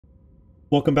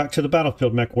Welcome back to the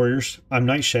battlefield, Mech Warriors. I'm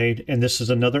Nightshade, and this is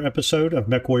another episode of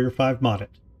MechWarrior 5 Modded.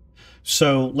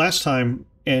 So last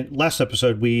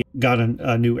episode, we got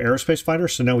a new aerospace fighter,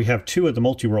 so now we have two of the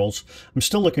multi-rolls. I'm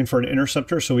still looking for an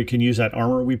interceptor so we can use that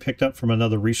armor we picked up from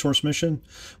another resource mission,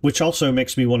 which also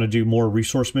makes me want to do more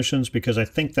resource missions because I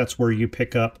think that's where you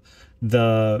pick up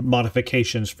the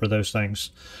modifications for those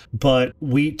things. But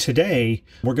today,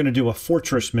 we're going to do a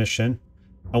fortress mission.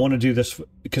 I want to do this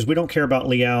because we don't care about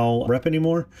Liao rep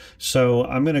anymore. So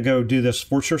I'm going to go do this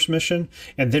fortress mission,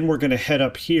 and then we're going to head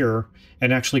up here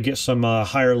and actually get some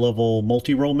higher level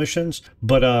multi-role missions.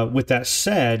 But with that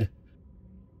said,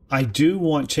 I do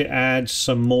want to add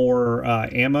some more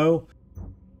ammo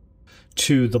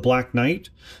to the Black Knight.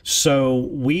 So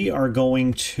we are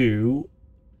going to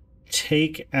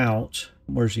take out...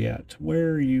 Where's he at?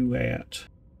 Where are you at?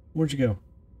 Where'd you go?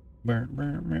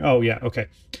 Oh, yeah, okay.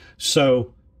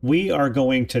 So we are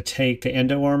going to take the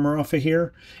endo armor off of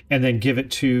here and then give it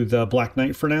to the Black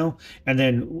Knight for now. And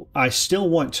then I still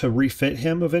want to refit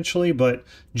him eventually, but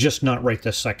just not right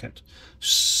this second.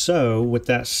 So with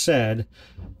that said,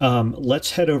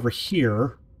 let's head over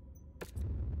here.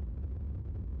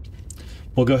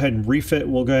 We'll go ahead and refit.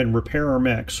 We'll go ahead and repair our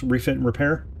mechs, refit and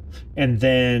repair. And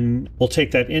then we'll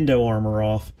take that endo armor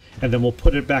off, and then we'll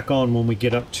put it back on when we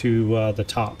get up to the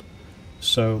top.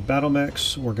 So battle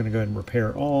mechs, we're going to go ahead and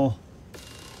repair all.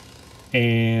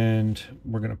 And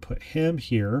we're going to put him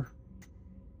here.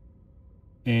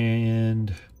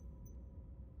 And,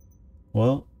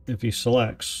 well, if he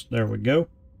selects, there we go.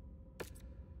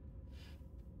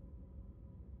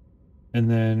 And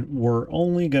then we're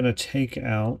only going to take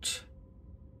out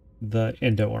the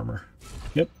endo armor.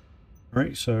 Yep. All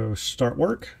right, so start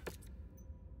work.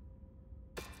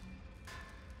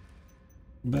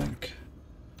 Back.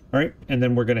 All right, and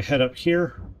then we're going to head up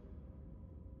here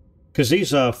because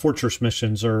these fortress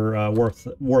missions are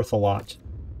worth a lot.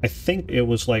 I think it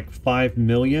was like 5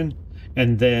 million,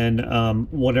 and then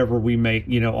whatever we make,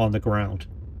 on the ground.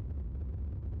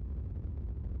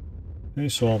 Okay,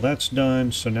 so all that's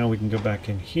done. So now we can go back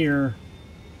in here,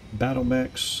 battle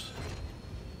mechs,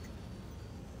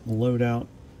 load out,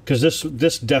 because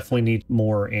this definitely needs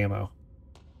more ammo.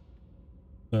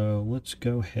 So let's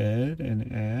go ahead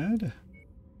and add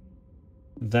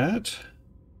that,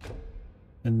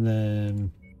 and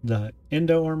then the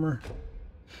endo armor.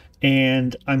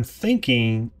 And I'm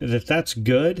thinking that that's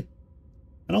good.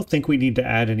 I don't think we need to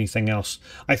add anything else.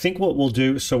 I think what we'll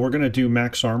do, so we're going to do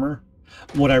max armor.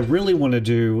 What I really want to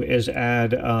do is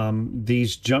add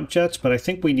these jump jets, but I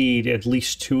think we need at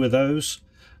least 2 of those,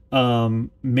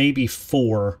 maybe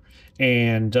 4.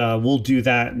 And we'll do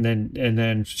that and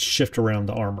then shift around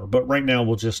the armor. But right now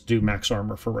we'll just do max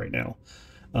armor for right now.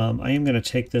 I am going to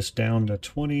take this down to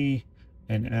 20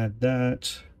 and add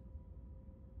that.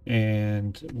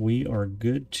 And we are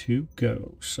good to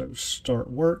go. So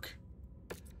start work.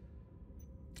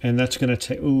 And that's going to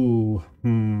take,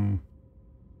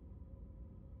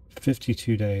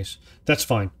 52 days. That's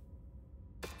fine.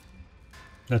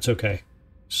 That's okay.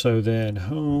 So then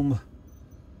home,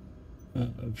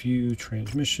 view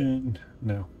transmission.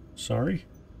 No, sorry.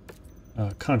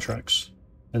 Contracts.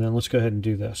 And then let's go ahead and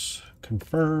do this.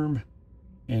 Confirm.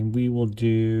 And we will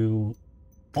do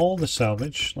all the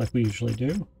salvage like we usually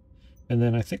do. And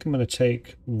then I think I'm going to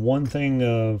take one thing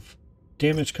of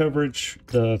damage coverage,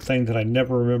 the thing that I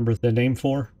never remember the name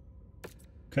for.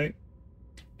 Okay.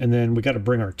 And then we got to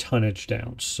bring our tonnage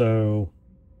down. So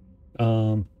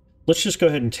let's just go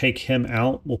ahead and take him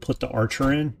out. We'll put the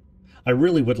archer in. I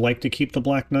really would like to keep the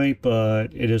Black Knight,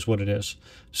 but it is what it is.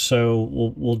 So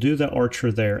we'll do the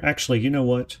archer there. Actually, you know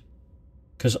what?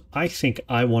 Because I think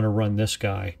I want to run this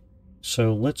guy.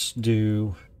 So let's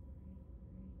do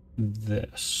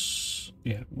this.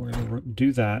 Yeah, we're going to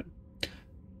do that.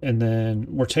 And then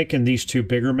we're taking these 2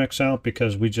 bigger mechs out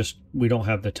because we don't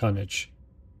have the tonnage.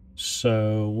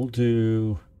 So we'll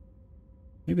do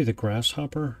maybe the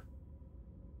grasshopper.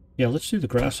 Yeah, let's do the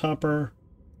grasshopper.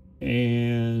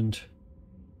 And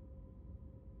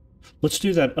let's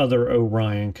do that other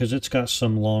Orion because it's got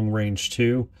some long range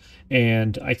too.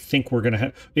 And I think we're going to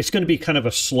have... It's going to be kind of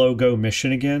a slow go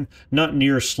mission again. Not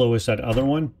near as slow as that other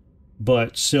one,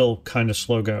 but still kind of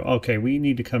slow go. Okay, we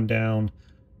need to come down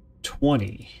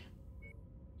 20.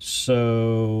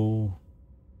 So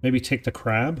maybe take the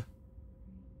crab.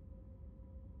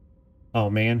 Oh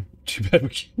man, too bad we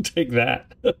can't take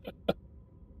that.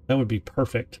 That would be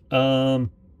perfect.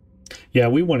 Yeah,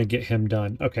 we want to get him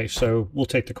done. Okay, so we'll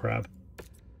take the crab.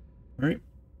 All right.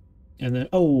 And then,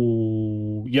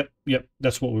 oh, yep,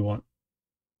 that's what we want.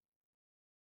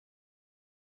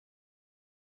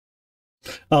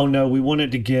 Oh no, we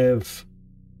wanted to give...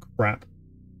 Crap.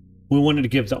 We wanted to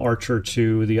give the archer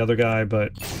to the other guy,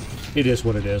 but it is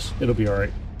what it is. It'll be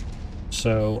alright.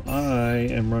 So I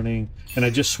am running, and I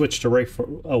just switched away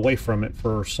from it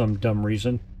for some dumb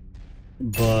reason.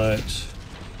 But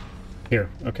here,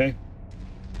 okay.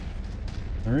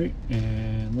 Alright,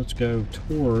 and let's go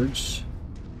towards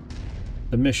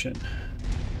the mission.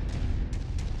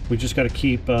 We just got to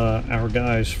keep our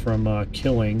guys from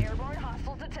killing. Airborne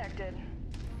hostile detected.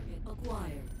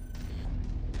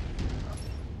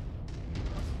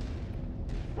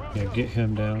 Yeah, get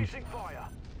him down.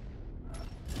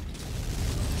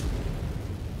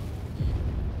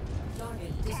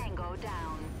 Tango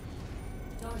down.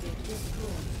 Target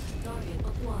destroyed. Target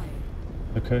acquired.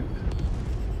 Okay.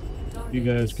 You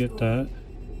guys get that.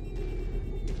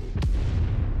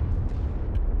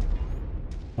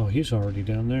 Oh, he's already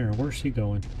down there. Where's he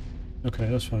going? Okay,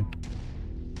 that's fine.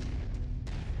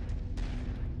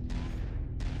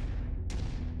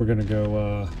 We're gonna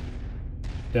go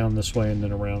down this way and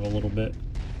then around a little bit.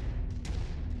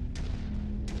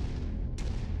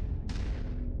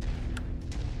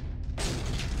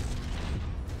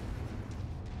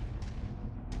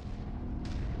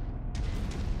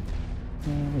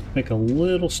 Let's make a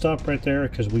little stop right there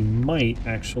because we might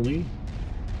actually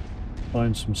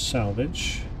find some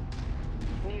salvage.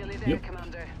 Nearly there, Yep.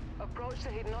 Commander. Approach the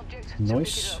hidden object. to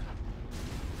Nice. pick it up.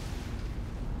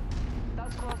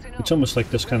 That's close enough. It's almost like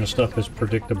this kind of stuff is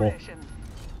predictable.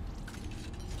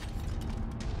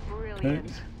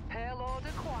 Brilliant. Payload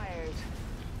acquired.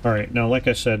 Alright, now like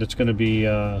I said, it's going to be...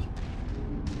 well,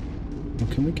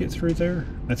 can we get through there?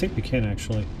 I think we can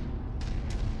actually.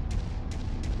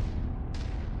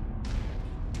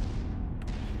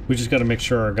 We just got to make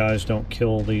sure our guys don't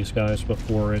kill these guys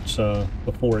before it's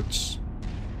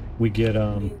we get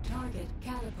New target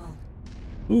catapult.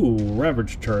 ooh,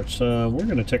 Ravager turrets. We're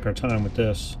gonna take our time with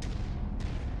this.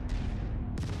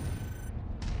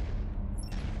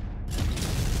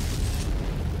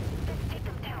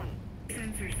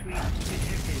 Sensor suite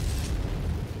detected.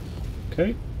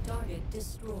 Okay. Target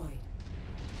destroyed.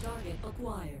 Target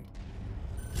acquired.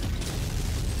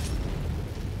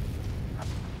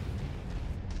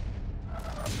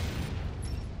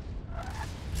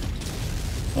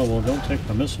 Oh well, don't take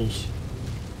the missiles.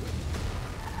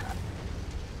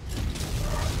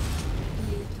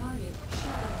 New target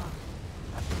catapult.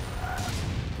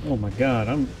 Oh my god,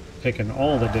 I'm taking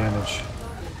all the damage. Target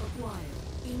acquired.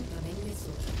 Incoming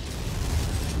missile.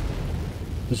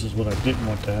 This is what I didn't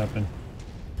want to happen.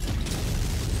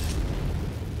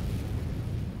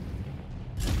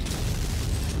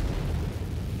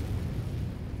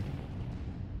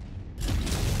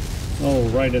 Oh,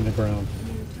 right in the ground.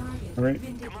 New target. All right.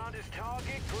 vindicated. Commander's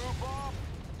target, group up.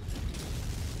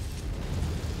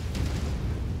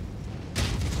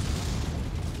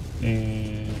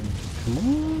 And come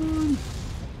on.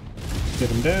 Get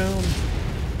him down.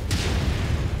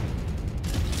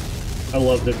 I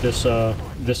love that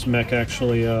this mech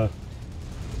actually yeah,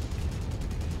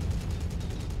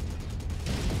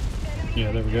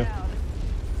 there we go.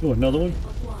 Oh, another one.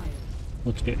 Acquired.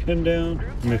 Let's get him down.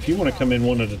 I mean, if you want to come in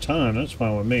one at a time, that's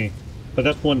fine with me. But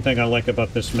that's one thing I like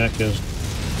about this mech is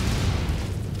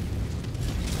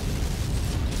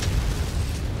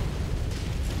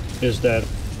that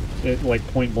it like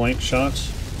point blank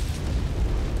shots.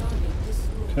 Target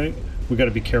destroyed. Okay, we got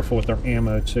to be careful with our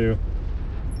ammo too.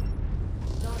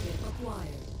 Target acquired.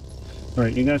 All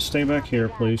right, you guys stay back here,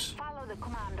 please. Follow the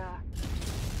commander.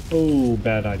 Oh,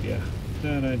 bad idea.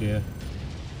 Bad idea.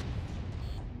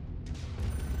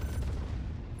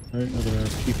 All right, another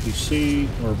PPC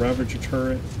or Ravager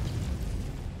turret.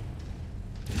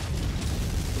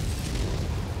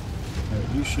 All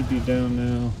right, you should be down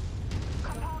now.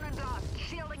 Component lost.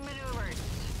 Shielding maneuvers.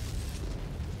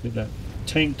 Get that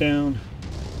tank down.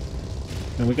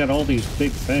 And we got all these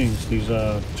big things, these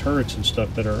turrets and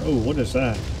stuff that are... Oh, what is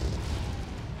that?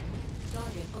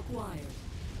 Target acquired.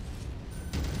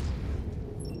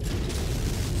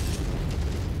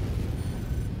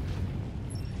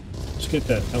 Let's get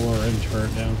that LRM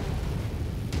turret down.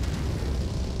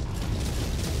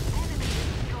 Enemy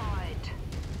destroyed.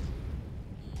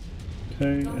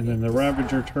 Okay, and then the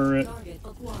Ravager turret. Target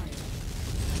acquired.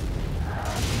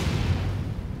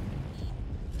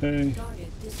 Okay,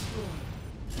 Target destroyed.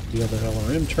 the other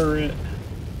LRM turret.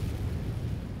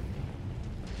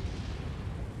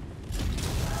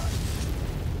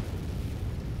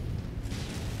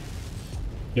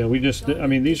 Yeah, we just, I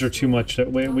mean, these are too much.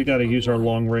 We got to use our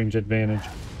long range advantage.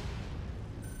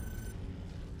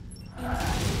 Target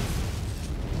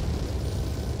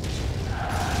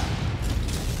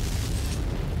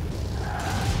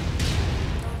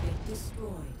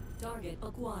destroyed. Target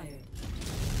acquired.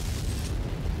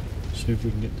 See if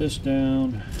we can get this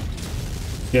down.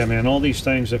 Yeah, man, all these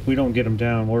things, if we don't get them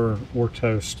down, we're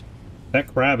toast. That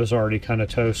crab is already kind of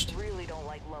toast. Really don't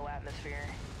like low atmosphere.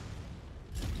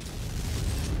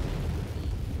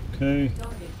 Okay.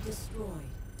 Target destroyed.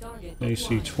 Target AC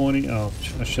acquired. 20. Oh,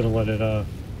 I should have let it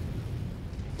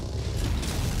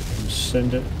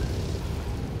send it.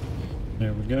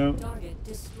 There we go. Target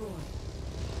destroyed.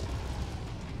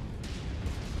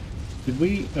 Did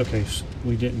we? Okay, so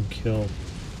we didn't kill.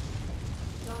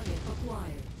 Target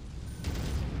acquired.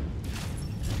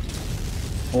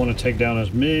 I want to take down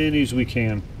as many as we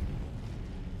can.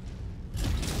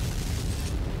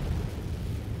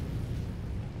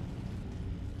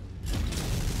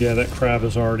 Yeah, that crab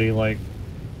is already like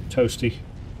toasty.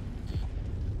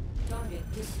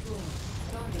 Target destroyed.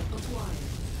 Target acquired.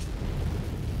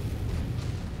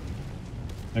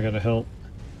 I gotta help.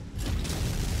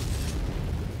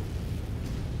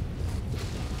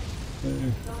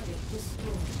 Okay. Target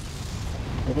destroyed.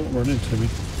 Oh, don't run into me.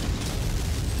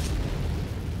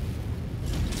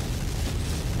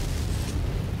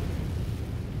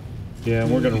 Yeah,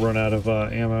 we're gonna run out of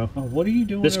ammo. Oh, what are you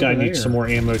doing? This guy needs some more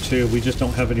ammo too. We just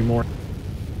don't have any more.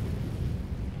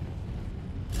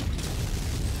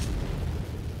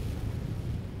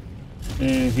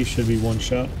 And he should be one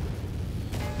shot.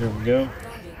 There we go.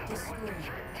 Target destroyed.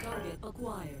 Target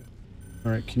acquired.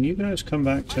 All right, can you guys come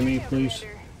back to me, please?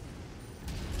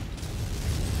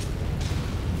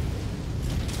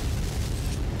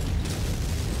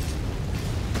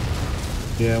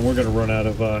 Yeah, we're gonna run out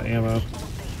of ammo.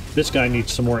 This guy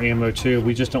needs some more ammo too.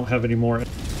 We just don't have any more.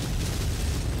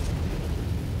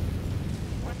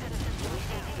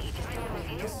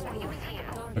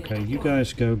 Okay, you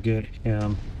guys go get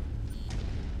him.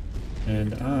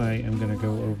 And I am gonna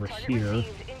go over here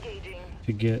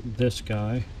to get this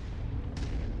guy.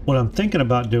 What I'm thinking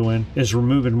about doing is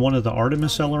removing one of the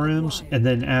Artemis LRMs and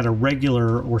then add a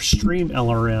regular or stream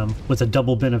LRM with a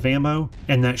double bin of ammo,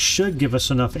 and that should give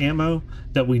us enough ammo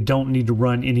that we don't need to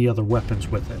run any other weapons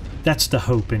with it. That's the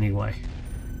hope anyway.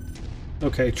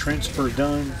 Okay, transfer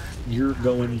done. You're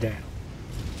going down.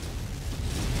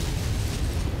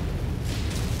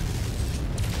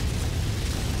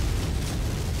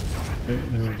 Okay,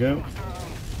 there we go.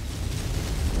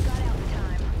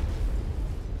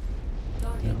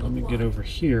 Now let me get over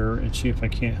here and see if I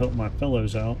can't help my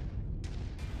fellows out.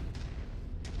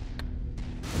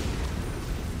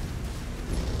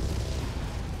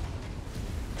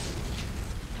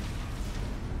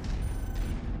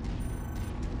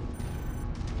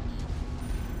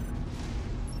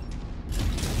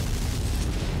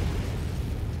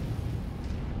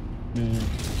 And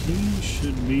he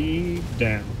should be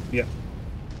down. Yep.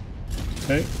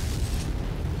 Okay.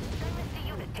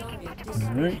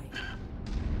 Alright.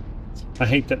 I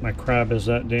hate that my crab is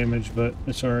that damaged, but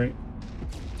it's alright.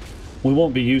 We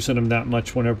won't be using them that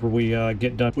much whenever we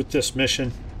get done with this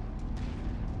mission.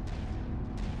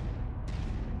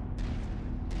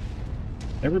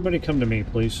 Everybody come to me,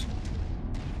 please.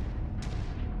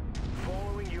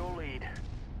 Following your lead.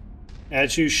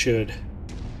 As you should.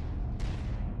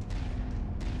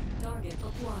 Target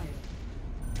acquired.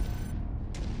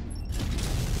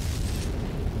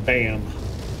 Bam.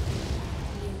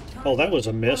 Oh, that was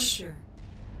a miss. Launcher.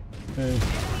 Okay.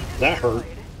 That hurt.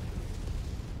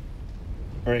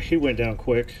 Alright, he went down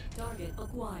quick. Target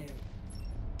acquired.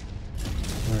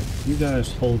 Alright, you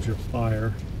guys hold your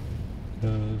fire,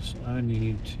 because I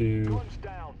need to Guns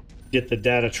down. get the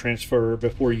data transfer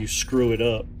before you screw it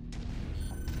up.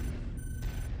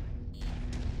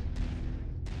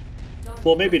 Target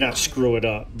Well, maybe not acquired. screw it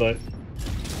up, but...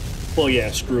 Well,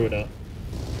 yeah, screw it up.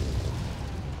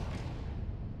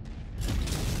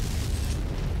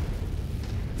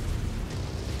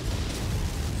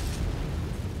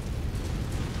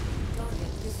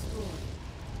 Target destroyed.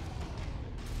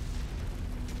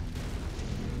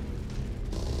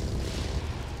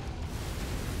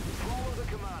 Follow the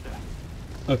commander.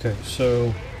 Okay,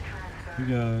 so you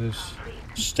guys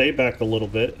stay back a little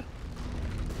bit.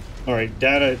 Alright,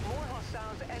 data More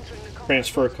hostiles entering the combat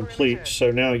transfer zone complete, perimeter.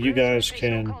 so now you Bring guys visual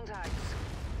can contacts.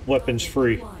 weapons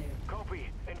free. Acquired. Copy.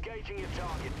 Engaging your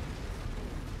target.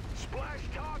 Splash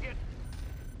target.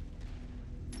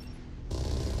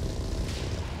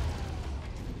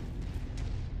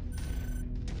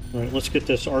 Alright, let's get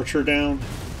this archer down.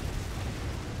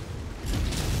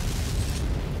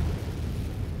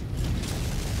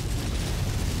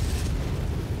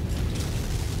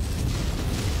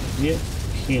 Get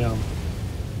him.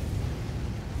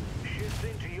 Shift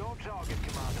into your target,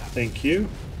 commander. Thank you.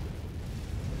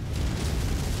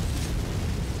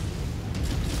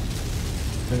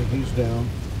 Okay, he's down.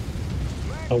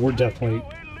 Oh, we're definitely...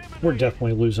 We're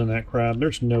definitely losing that crab.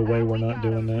 There's no way we're not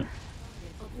doing that.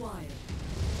 Acquired.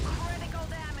 Critical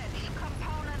damage.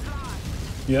 Component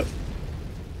lost. Yep.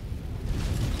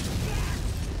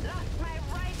 Lost my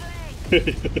right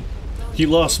leg. You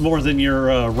lost more than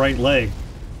your right leg.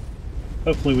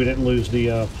 Hopefully we didn't lose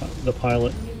the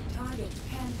pilot. New target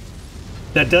can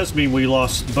That does mean we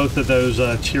lost both of those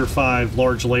tier 5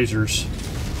 large lasers.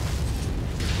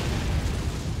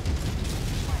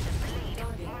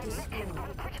 target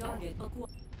destroyed. Target acquired.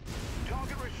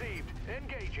 Target received.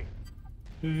 Engaging.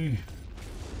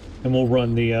 And we'll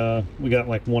run the, we got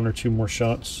like 1 or 2 more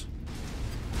shots.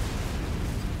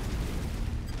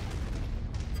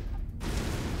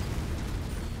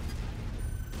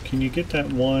 Can you get that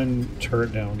one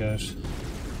turret down, guys?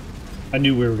 I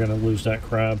knew we were going to lose that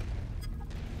crab.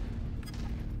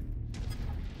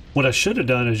 What I should have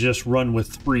done is just run with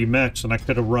 3 mechs, and I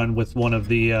could have run with one of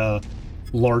the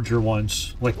larger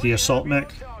ones, like the assault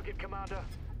mech. Target, Commander.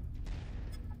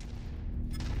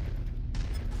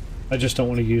 I just don't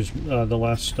want to use the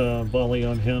last volley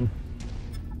on him.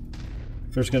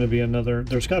 There's going to be another...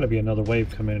 There's got to be another wave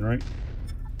come in, right?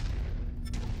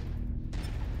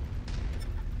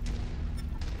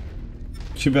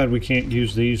 Too bad we can't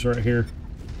use these right here.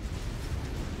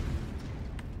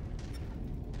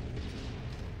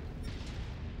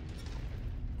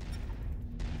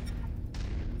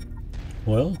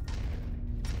 Well,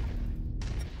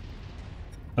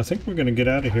 I think we're going to get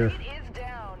out of here. Target is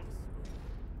down.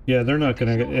 Yeah, they're not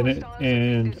going to get in it,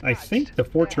 and I think the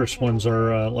fortress ones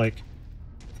are like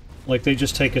they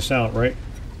just take us out, right?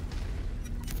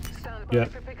 Stand Yeah.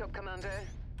 for pickup, Commander.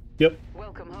 Yep.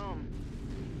 Welcome home.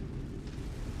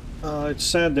 It's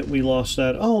sad that we lost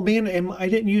that. Oh man, and I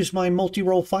didn't use my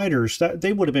multi-role fighters. That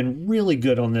they would have been really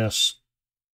good on this.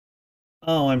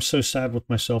 Oh, I'm so sad with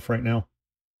myself right now.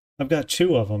 I've got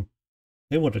 2 of them.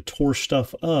 They would have tore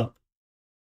stuff up.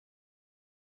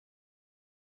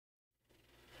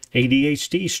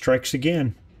 ADHD strikes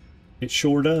again. It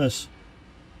sure does.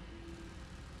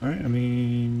 All right, I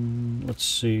mean, let's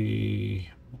see.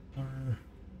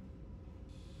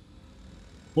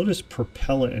 What is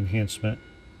propellant enhancement?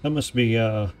 That must be,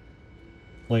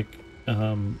 like,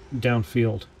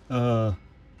 downfield.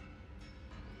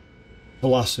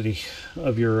 Velocity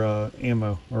of your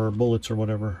ammo or bullets or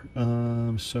whatever.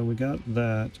 So we got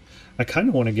that. I kind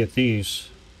of want to get these.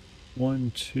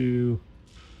 1, 2,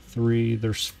 3.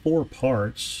 There's 4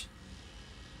 parts.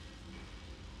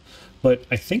 But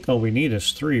I think all we need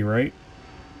is 3, right?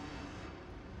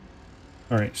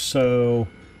 Alright, so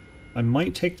I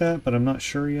might take that, but I'm not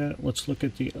sure yet. Let's look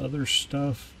at the other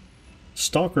stuff.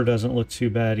 Stalker doesn't look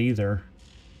too bad either.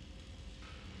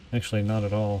 Actually, not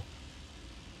at all.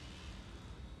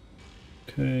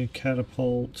 Okay,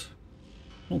 catapult.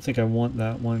 I don't think I want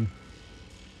that one.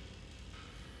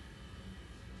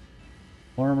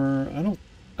 Armor.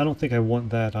 I don't think I want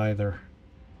that either.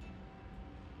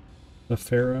 The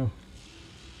Pharaoh.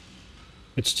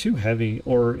 It's too heavy,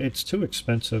 or it's too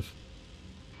expensive.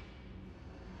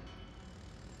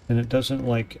 And it doesn't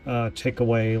like take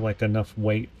away like enough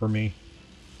weight for me.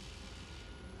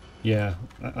 Yeah,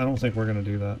 I don't think we're gonna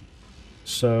do that.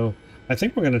 So I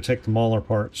think we're gonna take the Mauler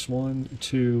parts. 1,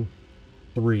 2,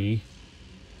 3.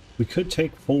 We could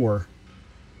take 4.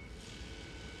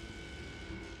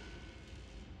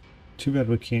 Too bad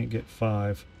we can't get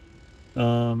 5.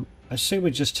 I say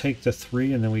we just take the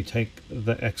 3 and then we take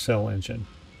the XL engine,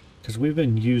 because we've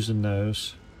been using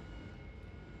those.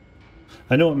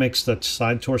 I know it makes the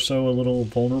side torso a little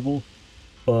vulnerable,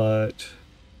 but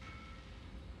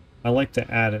I like the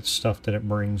added stuff that it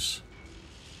brings.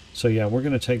 So yeah, we're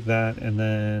going to take that, and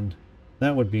then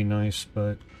that would be nice,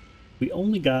 but we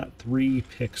only got 3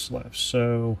 picks left,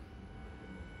 so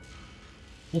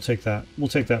we'll take that. We'll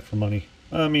take that for money.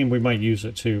 I mean, we might use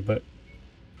it too, but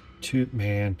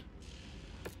man,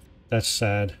 that's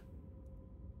sad.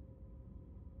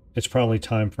 It's probably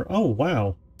time for, oh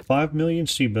wow, 5 million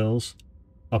C-bills,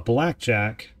 a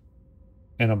blackjack,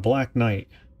 and a black knight.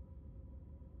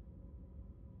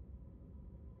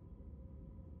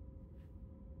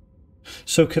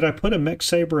 So could I put a mech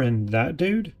saber in that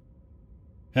dude?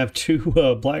 Have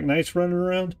 2 black knights running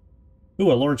around?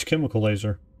 Ooh, a large chemical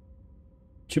laser.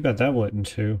 Too bad that wasn't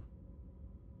 2.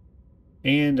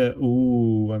 And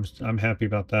ooh, I'm happy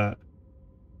about that.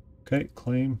 Okay,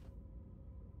 claim.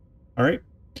 All right,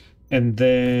 and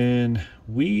then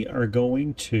we are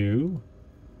going to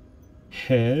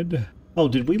head. Oh,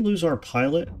 did we lose our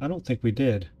pilot? I don't think we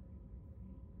did.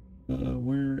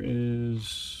 Where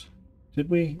is? Did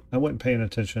we? I wasn't paying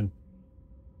attention.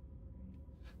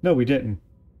 No, we didn't.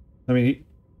 I mean,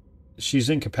 she's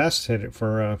incapacitated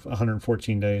for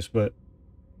 114 days, but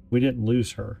We didn't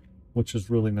lose her, which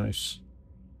is really nice.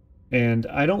 And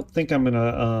I don't think I'm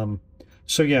gonna,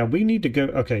 so yeah, we need to go,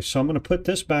 okay, so I'm gonna put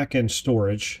this back in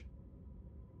storage.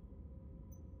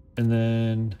 And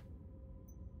then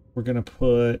we're gonna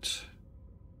put,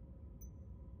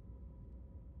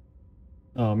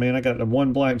 oh man, I got the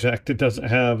one blackjack that doesn't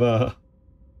have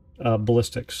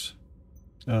ballistics,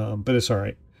 but it's all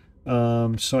right.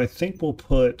 So I think we'll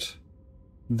put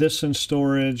this in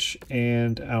storage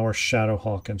and our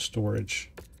Shadowhawk in storage.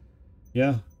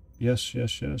 Yeah, yes.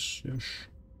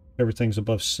 Everything's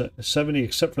above 70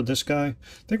 except for this guy. I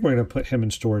think we're going to put him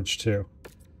in storage too.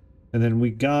 And then we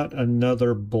got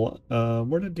another,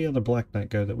 where did the other Black Knight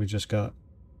go that we just got?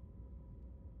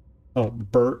 Oh,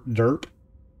 derp,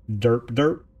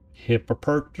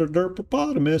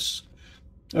 hippopotamus.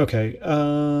 Okay,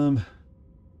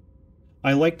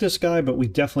 I like this guy, but we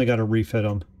definitely got to refit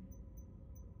him.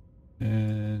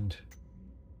 And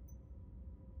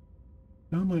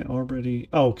how am I already?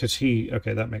 Oh, because he,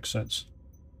 okay, that makes sense.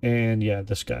 And yeah,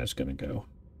 this guy's gonna go.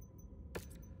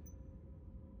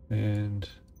 And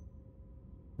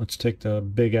let's take the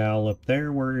big owl up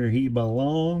there where he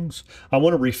belongs. I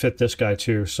want to refit this guy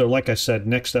too. So like I said,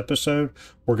 next episode,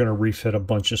 we're going to refit a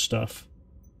bunch of stuff.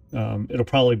 It'll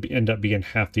probably end up being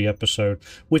half the episode,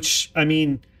 which, I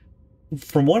mean,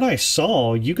 from what I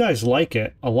saw, you guys like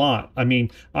it a lot. I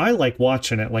mean, I like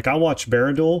watching it. Like, I watch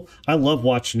Baradul. I love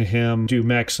watching him do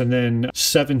mechs. And then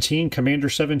 17, Commander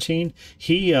 17,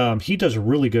 he does a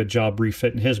really good job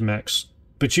refitting his mechs.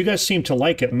 But you guys seem to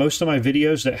like it. Most of my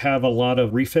videos that have a lot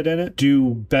of refit in it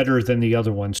do better than the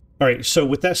other ones. All right, so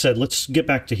with that said, let's get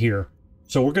back to here.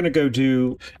 So we're going to go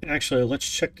do... Actually, let's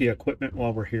check the equipment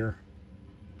while we're here.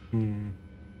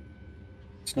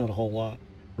 It's not a whole lot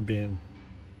for being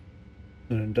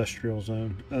an industrial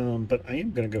zone. But I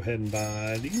am going to go ahead and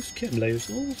buy these chem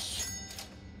lasers.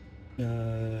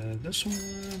 This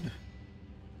one...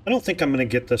 I don't think I'm going to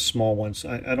get the small ones.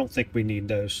 I don't think we need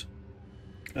those.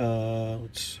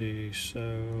 Let's see,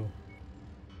 so...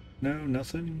 No,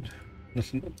 nothing.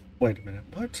 Wait a minute,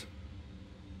 what?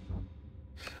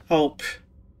 Oh,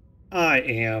 I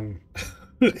am.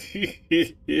 Let's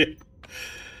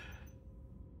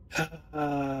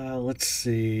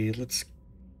see, let's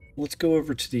go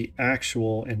over to the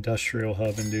actual industrial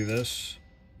hub and do this.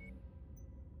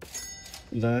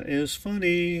 That is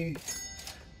funny.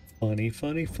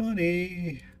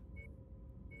 Funny.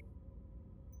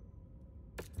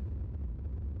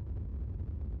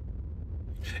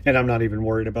 And I'm not even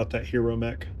worried about that hero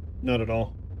mech. Not at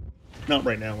all. Not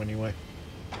right now, anyway.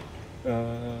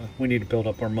 We need to build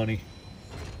up our money.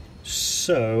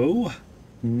 So,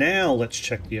 now let's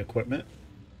check the equipment.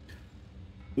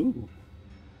 Ooh.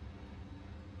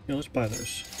 Yeah, let's buy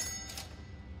those.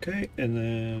 Okay, and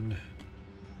then...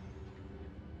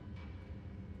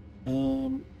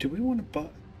 do we want to buy...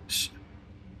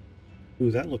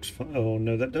 Ooh, that looks fun. Oh,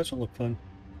 no, that doesn't look fun.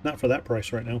 Not for that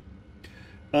price right now.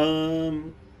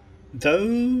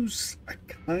 Those I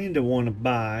kind of want to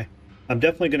buy. I'm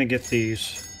definitely going to get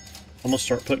these. I'm going to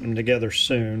start putting them together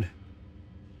soon.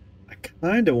 I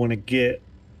kind of want to get,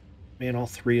 man, all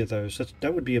three of those.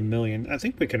 That would be $1 million. I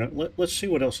think we can, let's see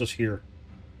what else is here.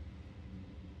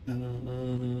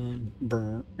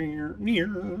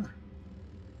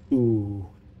 Ooh.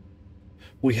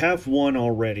 We have one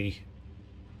already.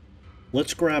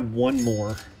 Let's grab one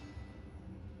more.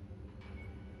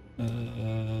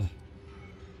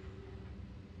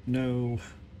 No.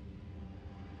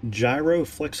 Gyro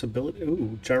flexibility.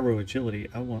 Ooh, gyro agility.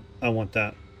 I want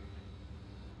that.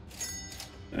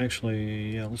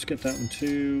 Actually, yeah, let's get that one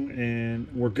too. And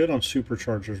we're good on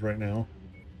superchargers right now.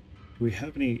 Do we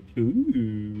have any?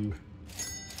 Ooh.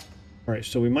 All right,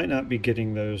 so we might not be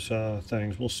getting those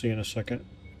things. We'll see in a second.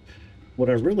 What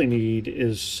I really need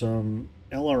is some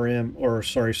LRM, or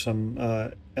sorry, some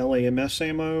LAMS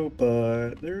ammo,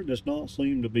 but there does not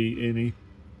seem to be any.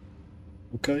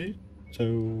 Okay,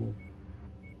 so,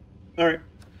 all right,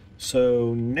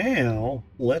 so now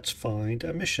let's find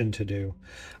a mission to do.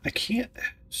 I can't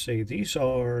say these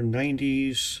are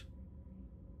 90s.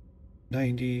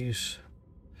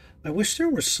 I wish there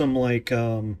was some like,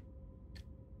 some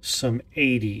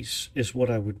 80s is what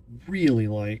I would really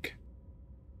like.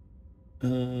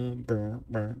 Would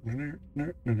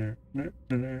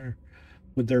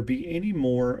there be any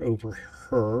more over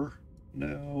her?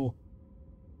 No.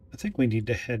 I think we need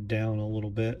to head down a little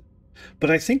bit. But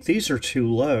I think these are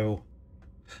too low.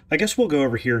 I guess we'll go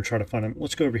over here and try to find a...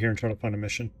 Let's go over here and try to find a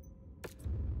mission.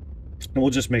 And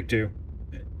we'll just make do.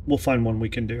 We'll find one we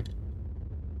can do.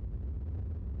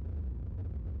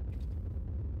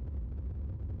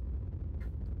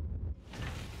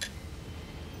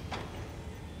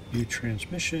 New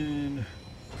transmission.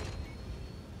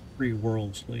 Free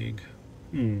Worlds League.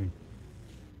 I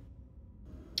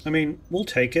mean, we'll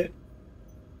take it.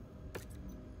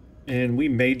 And we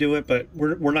may do it, but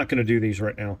we're not going to do these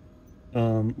right now.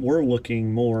 We're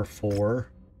looking more for...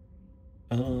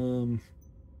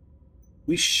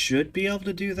 we should be able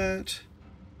to do that.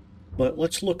 But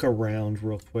let's look around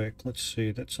real quick. Let's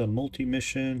see. That's a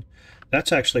multi-mission.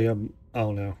 That's actually a...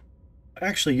 Oh, no.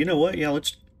 Actually, you know what? Yeah,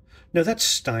 let's... No, that's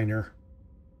Steiner.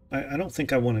 I don't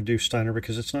think I want to do Steiner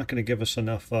because it's not going to give us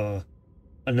enough stuff.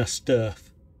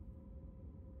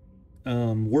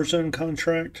 Warzone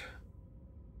contract.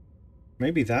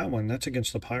 Maybe that one. That's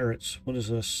against the pirates. What is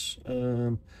this?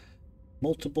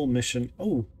 Multiple mission.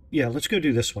 Oh, yeah, let's go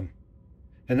do this one.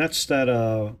 And that's that,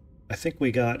 I think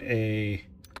we got a...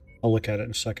 I'll look at it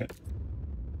in a second.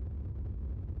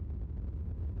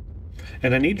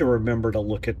 And I need to remember to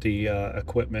look at the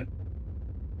equipment.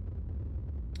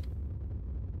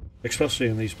 Especially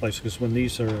in these places, because when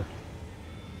these are...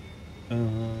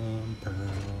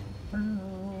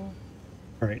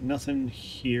 Alright, nothing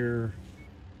here.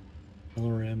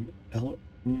 LRM...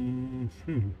 I'm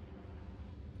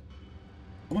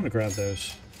going to grab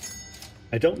those.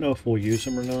 I don't know if we'll use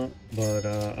them or not, but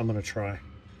I'm going to try.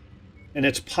 And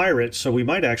it's pirates, so we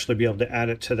might actually be able to add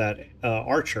it to that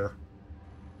archer.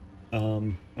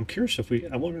 I'm curious if we...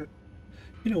 I wonder...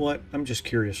 You know what? I'm just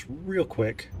curious real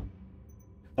quick.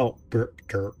 Oh,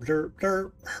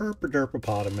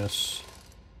 herpaderpopotamus.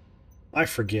 I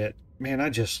forget. Man, I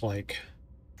just like...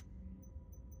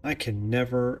 I can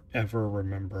never, ever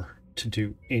remember to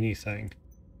do anything.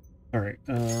 Alright,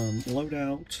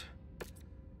 loadout.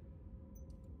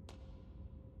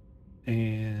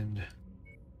 And...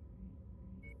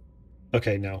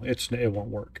 Okay, no, it won't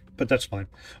work, but that's fine.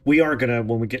 We are gonna,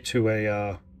 when we get to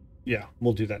a, yeah,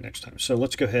 we'll do that next time. So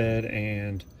let's go ahead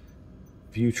and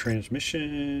view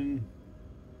transmission,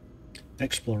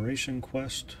 exploration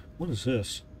quest. What is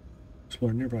this?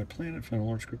 Explore a nearby planet, find a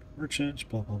large group of merchants,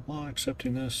 blah, blah, blah,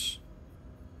 accepting this.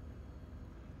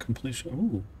 Completion,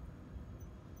 ooh.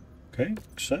 Okay,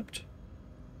 accept.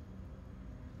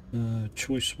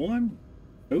 Choice 1.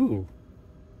 Ooh.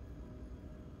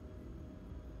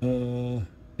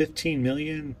 15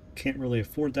 million. Can't really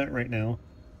afford that right now.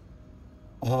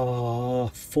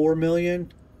 4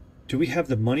 million. Do we have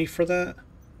the money for that?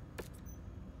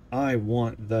 I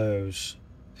want those.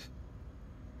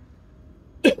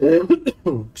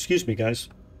 Excuse me, guys.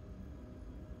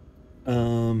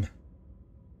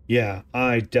 Yeah,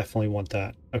 I definitely want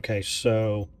that. Okay,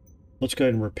 so let's go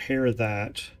ahead and repair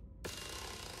that.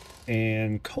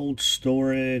 And cold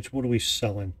storage, what are we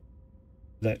selling?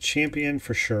 That champion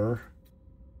for sure.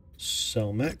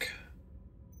 Sell mech.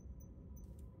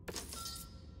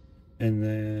 And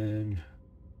then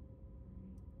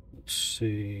let's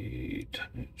see,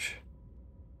 tonnage.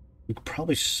 We could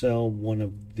probably sell one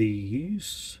of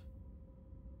these.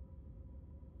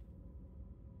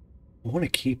 I want to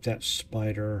keep that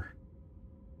spider.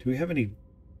 Do we have any?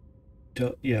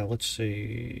 Yeah, let's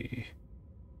see.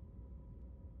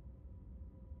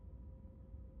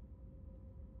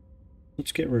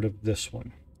 Let's get rid of this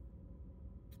one.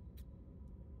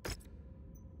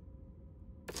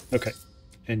 Okay.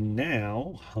 And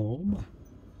now, home.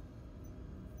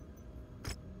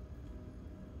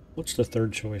 What's the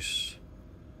third choice?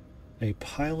 A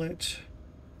pilot,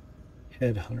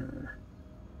 headhunter.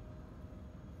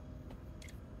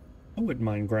 I wouldn't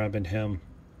mind grabbing him.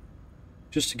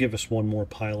 Just to give us one more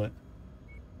pilot.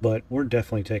 But we're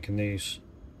definitely taking these.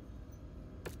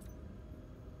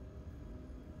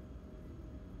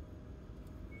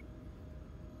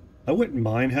 I wouldn't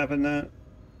mind having that.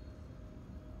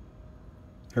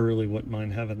 I really wouldn't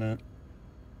mind having that.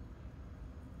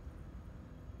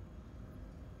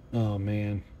 Oh,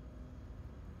 man.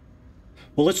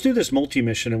 Well, let's do this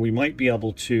multi-mission, and we might be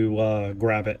able to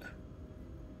grab it.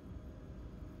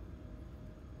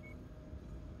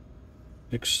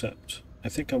 Accept. I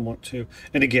think I want to.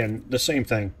 And again, the same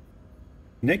thing.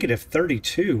 Negative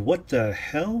 32. What the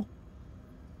hell?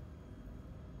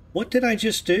 What did I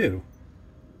just do?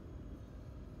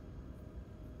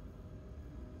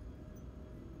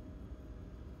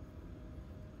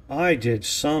 I did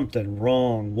something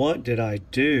wrong. What did I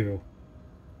do?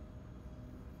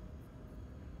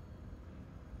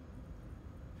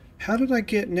 How did I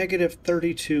get negative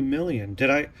 32 million?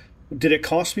 Did it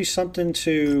cost me something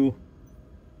to...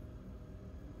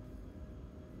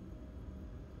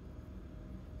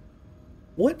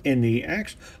 What in the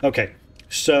action? Okay,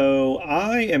 so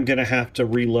I am going to have to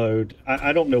reload.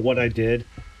 I don't know what I did,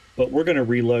 but we're going to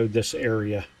reload this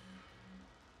area.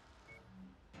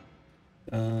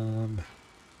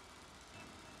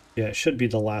 Yeah, it should be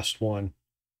the last one.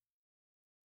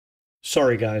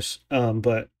 Sorry, guys.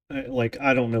 But like,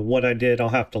 I don't know what I did. I'll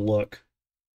have to look.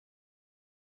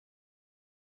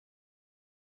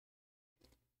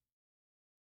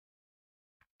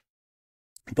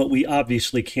 But we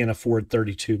obviously can't afford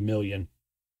 32 million.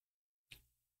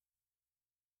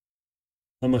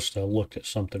 I must have looked at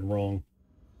something wrong.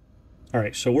 All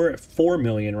right, so we're at 4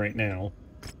 million right now.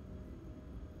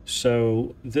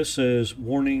 So this is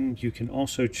warning. You can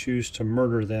also choose to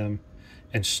murder them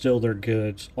and steal their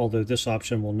goods, although this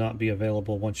option will not be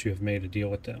available once you have made a deal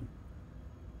with them.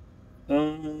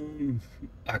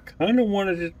 I kind of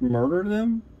wanted to murder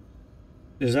them.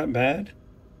 Is that bad?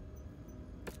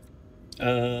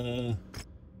 I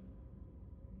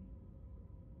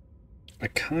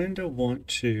kind of want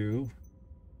to...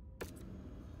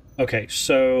 Okay,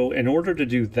 so in order to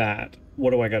do that, what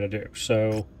do I got to do?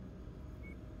 So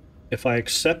if I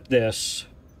accept this,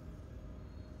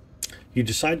 you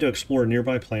decide to explore a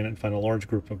nearby planet and find a large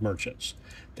group of merchants.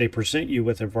 They present you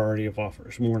with a variety of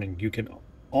offers. Warning, you can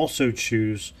also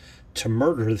choose to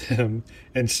murder them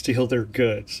and steal their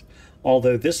goods,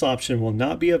 although this option will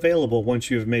not be available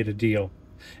once you have made a deal.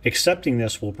 Accepting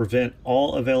this will prevent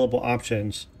all available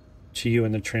options to you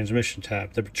in the transmission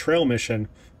tab. The betrayal mission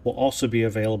will also be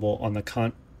available on the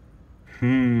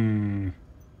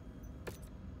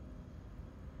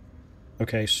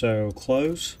Okay, so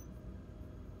close.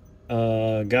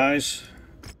 Guys.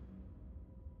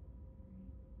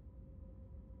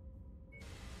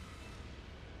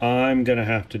 I'm gonna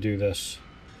have to do this.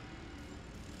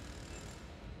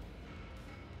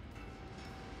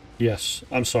 Yes,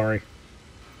 I'm sorry.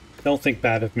 Don't think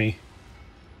bad of me.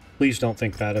 Please don't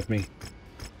think bad of me.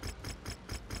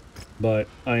 But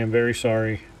I am very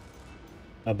sorry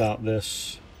about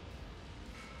this.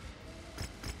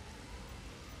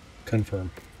 Confirm.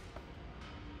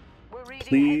 We're reading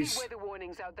Please. heavy weather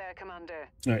warnings out there, Commander.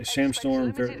 All right,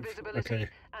 sandstorm. Limited visibility Okay.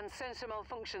 and sensor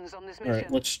malfunctions on this All mission.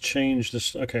 right, let's change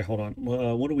this. Okay, hold on.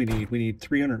 What do we need? We need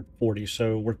 340.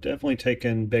 So we're definitely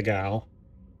taking Big Al.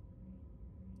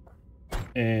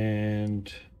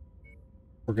 And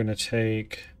we're going to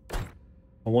take...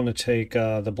 I want to take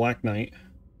the Black Knight.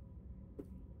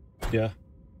 Yeah.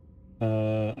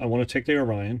 I want to take the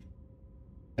Orion.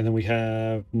 And then we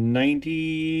have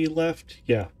 90 left.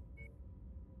 Yeah.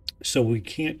 So we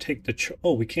can't take the...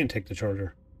 Oh, we can take the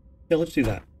Charger. Yeah, let's do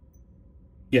that.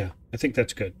 Yeah, I think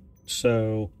that's good.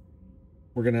 So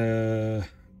we're going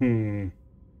to...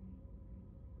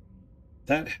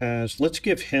 That has... Let's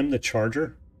give him the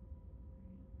Charger.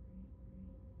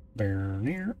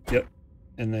 Yep.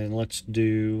 And then let's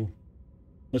do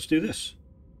this.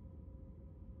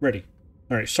 Ready.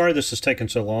 All right, sorry this has taken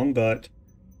so long, but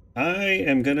I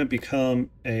am going to become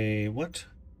a, what?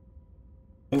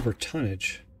 Over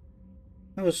tonnage.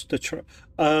 That was the,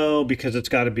 oh, because it's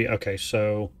got to be, okay,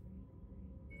 so.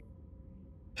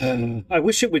 I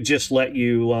wish it would just let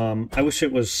you, I wish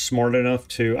it was smart enough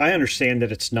to, I understand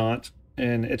that it's not,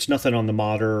 and it's nothing on the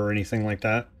modder or anything like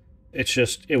that. It's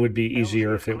just, it would be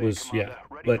easier if it was, yeah,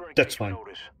 but that's fine.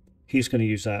 He's going to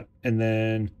use that. And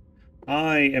then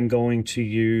I am going to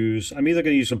use, I'm either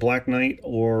going to use the Black Knight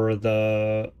or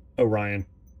the Orion.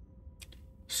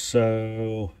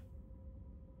 So,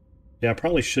 yeah, I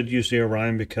probably should use the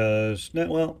Orion because,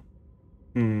 well,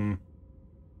 yeah, I'm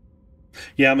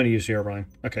going to use the Orion.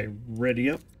 Okay, ready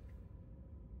up.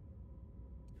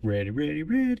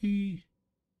 Ready.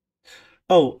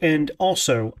 Oh, and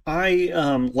also, I,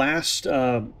 last,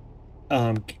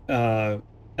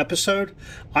 episode,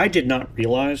 I did not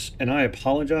realize, and I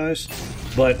apologize,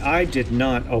 but I did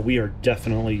not, oh, we are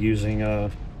definitely using,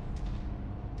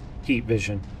 heat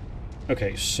vision.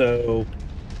 Okay, so,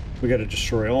 we gotta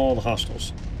destroy all the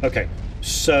hostiles. Okay,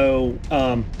 so,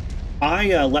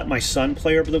 I let my son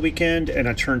play over the weekend, and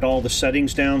I turned all the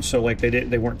settings down, so, like,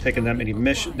 they weren't taking that many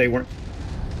missions, they weren't,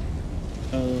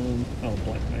 oh,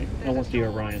 Black Knight. I want the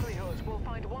Orion. We'll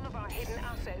find one of our hidden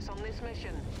assets on this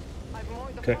mission. I've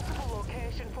marked the Okay. possible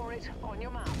location for it on your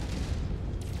map.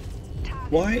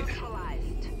 Why?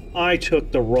 I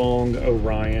took the wrong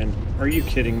Orion. Are you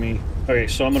kidding me? Okay,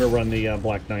 so I'm going to run the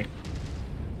Black Knight.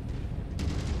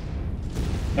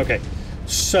 Okay,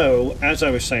 so as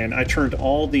I was saying, I turned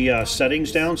all the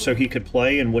settings down so he could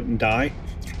play and wouldn't die,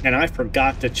 and I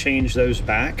forgot to change those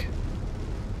back.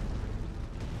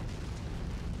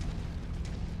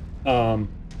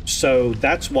 So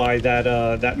that's why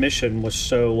that mission was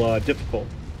so difficult.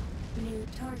 New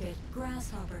target,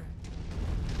 Grasshopper.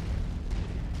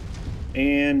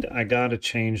 And I gotta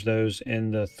change those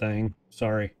in the thing.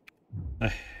 Sorry.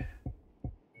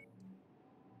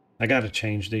 I gotta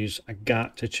change these. I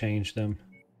got to change them.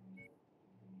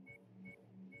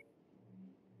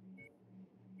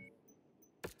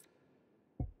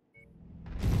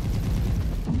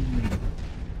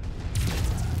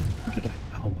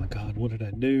 what did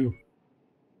I do?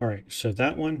 All right, so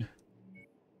that one.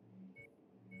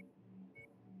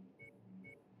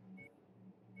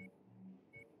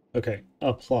 Okay,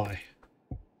 apply.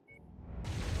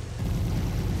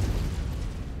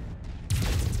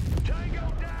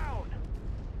 Tango down!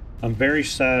 I'm very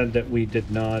sad that we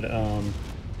did not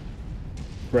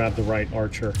grab the right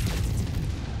archer.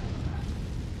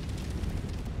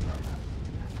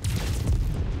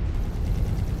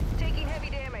 Taking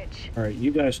heavy damage. All right,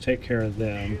 you guys take care of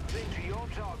them. Ships into your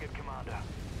target, Commander.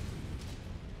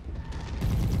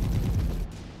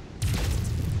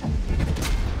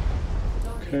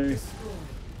 Target Okay. destroyed.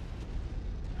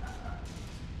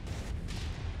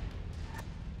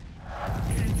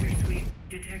 Sensor sweep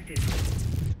detected.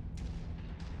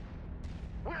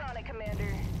 We're on it,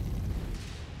 Commander.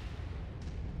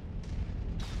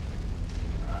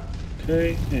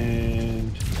 Okay,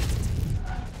 and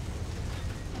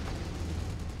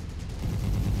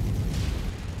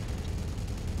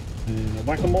a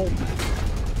whack-a-mole.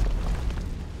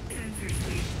 Sensor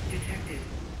sweep detected.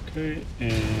 Okay,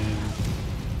 and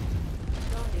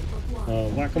Target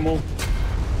applied. whack-a-mole.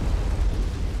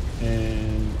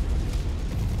 And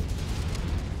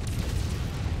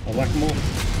a whack-a-mole.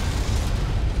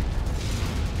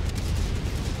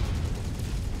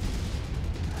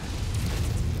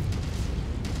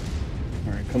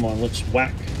 Alright, come on, let's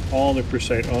whack all the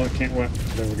Crusade. Oh, I can't whack.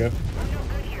 There we go. I'm no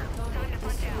good here. Time to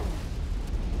punch out.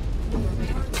 Your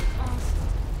target hostile.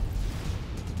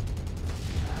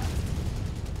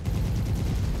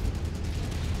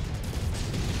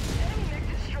 Enemy mech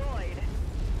destroyed.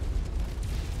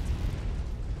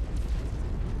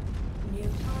 New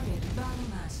target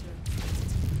Battlemaster.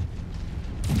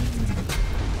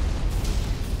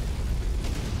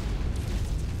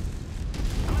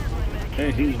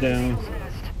 Okay, he's down. Target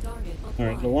applied.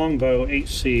 Alright, the longbow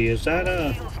 8C. Is that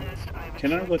a...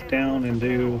 Can I look down and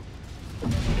do...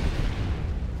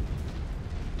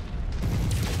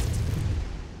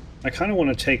 I kind of want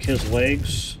to take his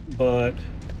legs, but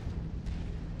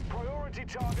Priority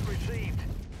target received.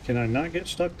 can I not get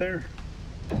stuck there?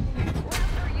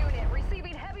 Raptor unit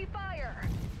receiving heavy fire.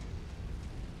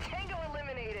 Tango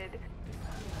eliminated.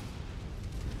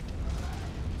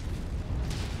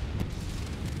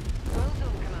 Well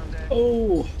done, Commander.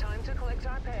 Oh, Time to collect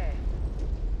our pay.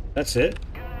 that's it?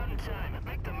 Get out in time.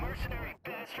 Make the mercenary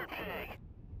bastard pay.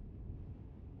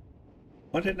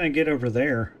 Why didn't I get over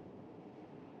there?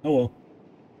 Oh well.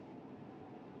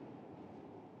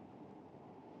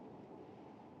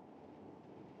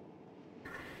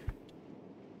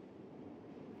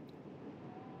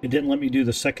 It didn't let me do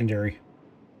the secondary.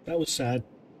 That was sad.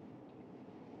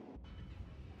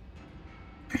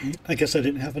 I guess I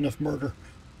didn't have enough murder.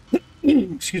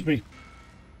 Excuse me.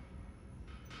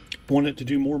 Wanted to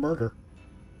do more murder.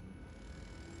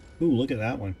 Ooh, look at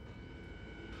that one.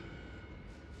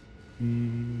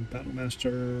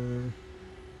 Battlemaster,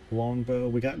 longbow.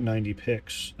 We got 90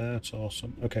 picks. That's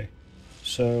awesome. Okay,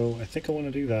 so I think I want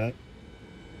to do that.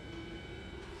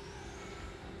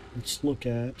 Let's look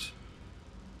at...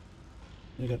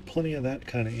 We got plenty of that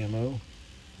kind of ammo.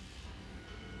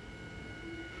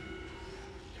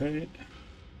 Okay.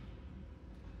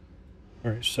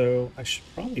 Alright, so I should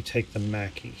probably take the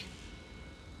Mackie.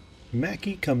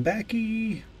 Mackie, come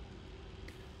backy!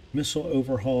 Missile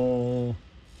overhaul.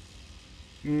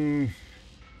 I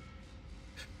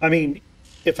mean,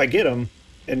 if I get them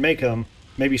and make them,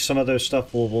 maybe some of those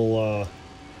stuff will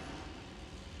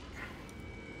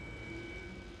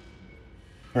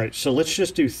Alright, so let's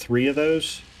just do 3 of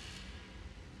those.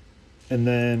 And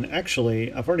then,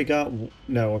 actually, I've already got...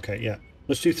 No, okay, yeah.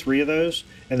 Let's do 3 of those,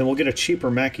 and then we'll get a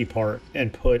cheaper Mackie part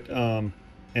and put, and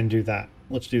do that.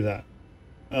 Let's do that.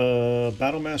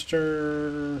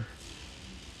 Battlemaster...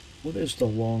 What is the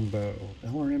longbow?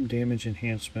 LRM damage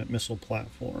enhancement missile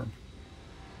platform.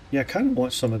 Yeah, I kind of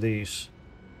want some of these.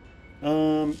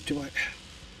 Do I...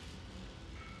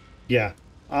 Yeah,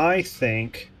 I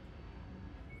think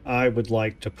I would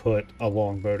like to put a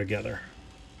longbow together.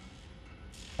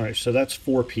 Alright, so that's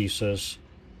 4 pieces.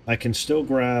 I can still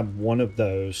grab one of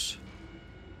those.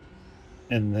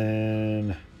 And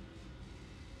then...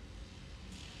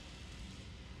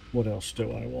 What else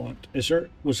do I want?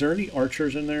 Was there any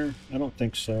archers in there? I don't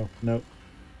think so. Nope.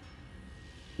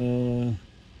 We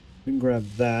can grab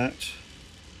that.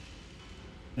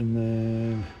 And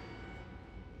then...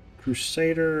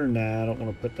 Crusader? Nah, I don't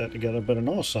want to put that together, but an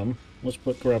awesome. Let's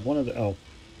grab one of the... Oh.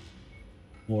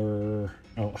 Or...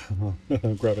 Oh,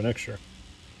 grab an extra.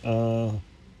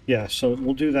 Yeah, so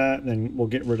we'll do that, and then we'll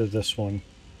get rid of this one.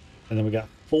 And then we got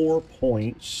 4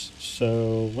 points,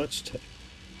 so let's take...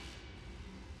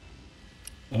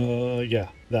 Yeah,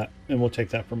 that. And we'll take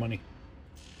that for money.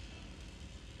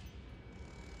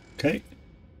 Okay.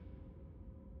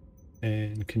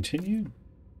 And continue.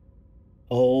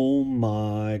 Oh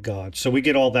my god. So we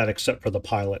get all that except for the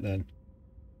pilot then.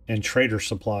 And trader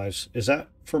supplies. Is that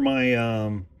for my,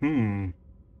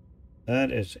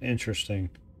 That is interesting.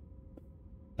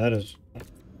 That is...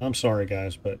 I'm sorry,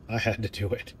 guys, but I had to do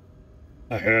it.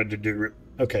 I had to do it.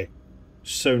 Okay.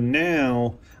 So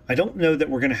now, I don't know that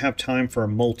we're going to have time for a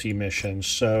multi-mission,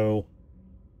 so...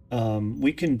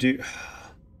 we can do...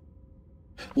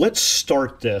 Let's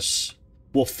start this.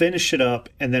 We'll finish it up,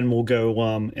 and then we'll go,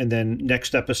 and then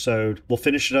next episode... We'll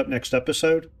finish it up next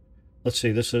episode. Let's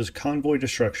see, this is Convoy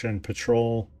Destruction,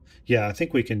 Patrol... Yeah, I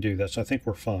think we can do this. I think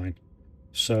we're fine.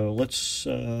 So let's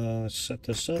set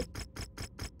this up.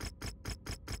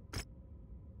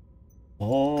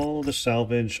 All the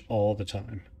salvage all the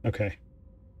time. Okay.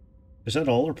 Is that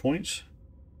all our points?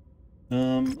 I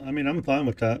mean, I'm fine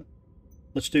with that.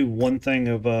 Let's do one thing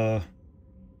of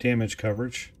damage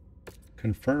coverage.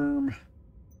 Confirm.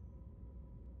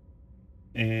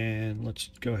 And let's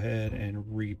go ahead and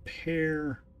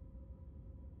repair.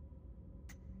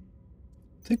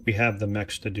 I think we have the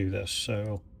mechs to do this,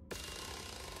 so...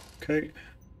 Okay.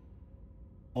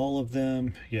 All of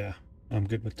them. Yeah, I'm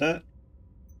good with that.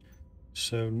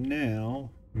 So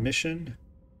now, mission.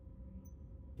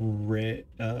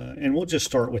 And we'll just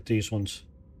start with these ones,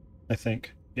 I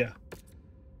think. Yeah.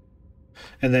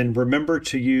 And then remember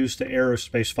to use the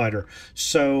aerospace fighter.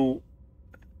 So,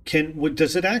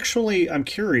 does it actually, I'm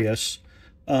curious,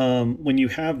 when you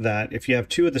have that, if you have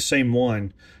two of the same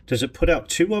one, does it put out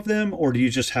two of them, or do you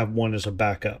just have one as a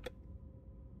backup?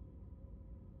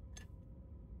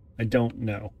 I don't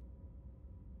know.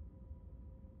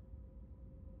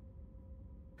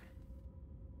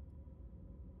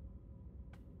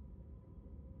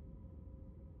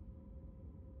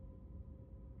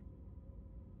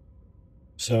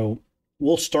 So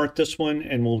we'll start this one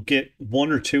and we'll get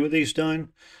one or two of these done.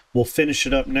 We'll finish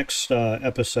it up next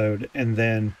episode, and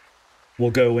then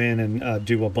we'll go in and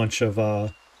do a bunch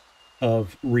of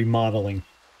remodeling.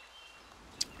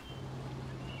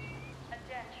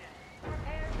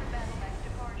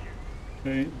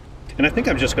 Okay. And I think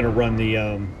I'm just going to run the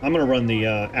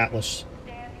Atlas.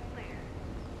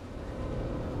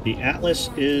 The Atlas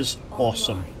is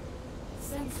awesome.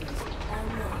 Sensors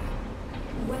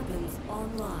online. Weapons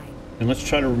online. And let's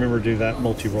try to remember to do that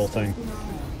multi-roll thing.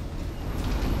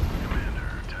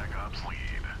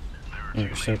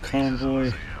 Alright, so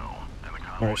convoy.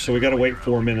 Alright, so we got to wait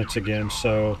 4 minutes again,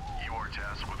 so...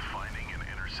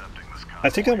 I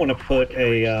think I want to put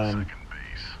a,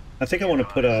 I think I want to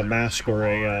put a mask or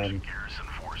a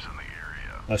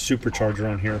supercharger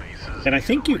on here. And I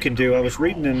think you can do, I was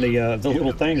reading in the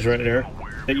little things right there,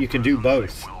 that you can do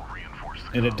both.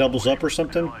 And it doubles up or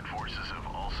something.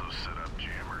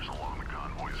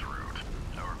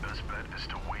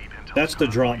 That's the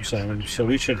drop zone, so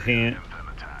we should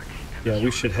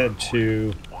we should head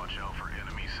to...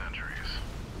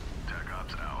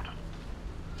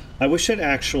 I wish it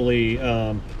actually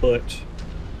put...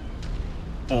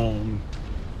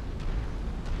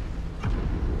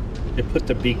 it put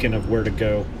the beacon of where to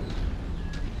go.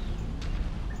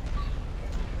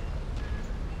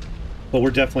 But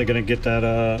we're definitely going to get that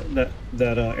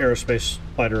that aerospace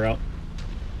fighter out.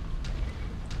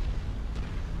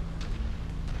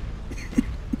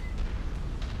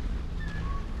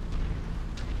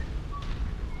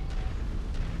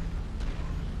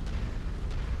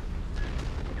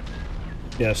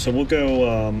 Yeah, so we'll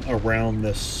go around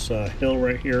this hill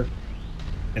right here,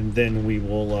 and then we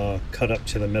will cut up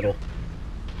to the middle.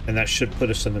 And that should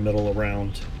put us in the middle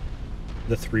around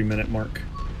the 3-minute mark.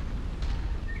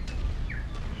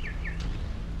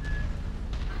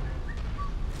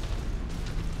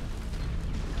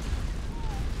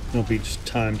 It'll be just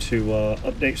time to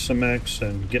update some mechs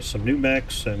and get some new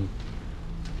mechs, and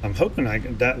I'm hoping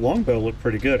that longbow looked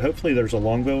pretty good. Hopefully there's a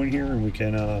longbow in here and we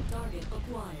can... Target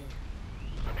acquired.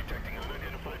 I'm detecting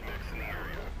unidentified mechs in the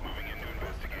area. Moving in to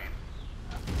investigate.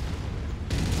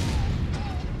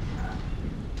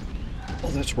 Oh,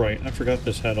 that's right. I forgot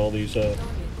this had all these... Target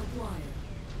acquired.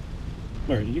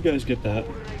 Alright, you guys get that.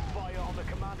 Coordinate fire on the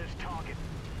commander's target.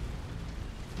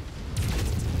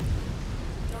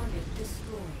 Target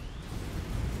destroyed.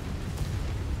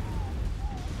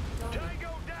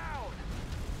 Tango down!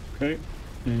 Okay,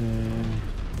 and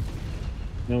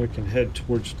now we can head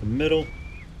towards the middle.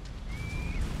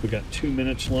 We got 2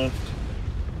 minutes left.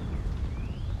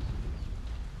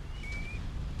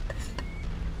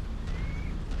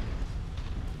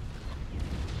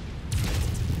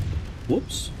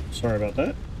 Whoops, sorry about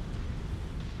that.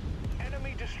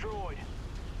 Enemy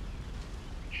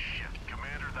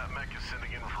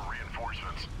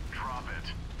Reinforcements. Drop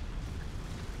it.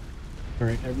 All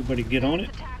right, everybody get on it.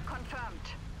 Attack confirmed.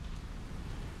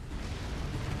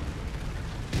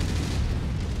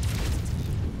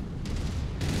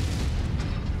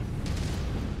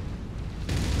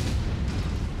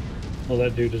 Well,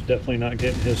 that dude is definitely not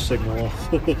getting his signal off.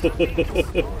 Target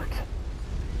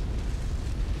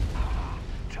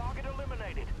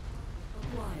eliminated.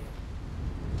 Acquired.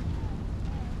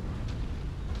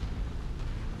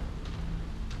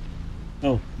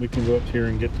 Oh, we can go up here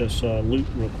and get this loot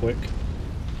real quick.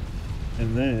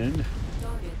 And then...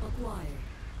 Target acquired.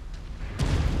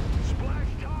 Splash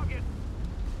target.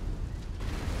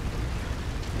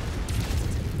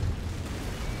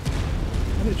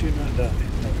 How did you not die?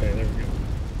 Okay, there we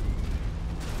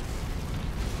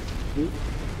go. Oop.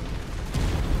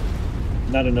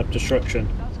 Not enough destruction.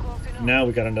 That's close enough. Now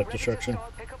we got enough Ready to destruction.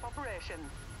 start pickup operation.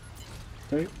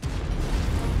 Okay. Nice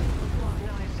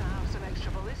to have some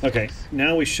extra ballistics. Okay,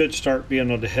 now we should start being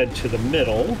able to head to the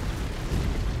middle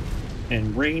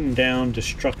and rain down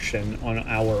destruction on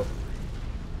our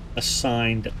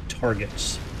assigned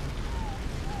targets.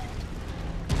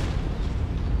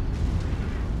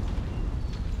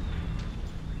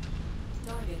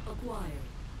 Target acquired.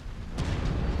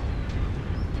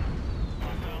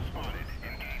 Hostile spotted.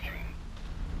 Engaging.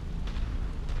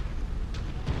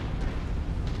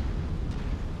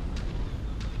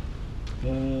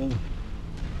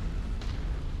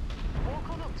 Walk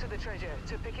on up to the treasure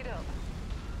to pick it up.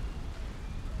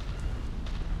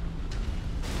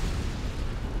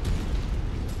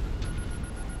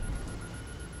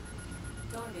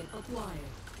 Target acquired.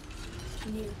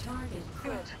 New target.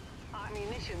 Good.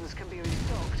 Ammunitions can be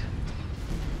restocked.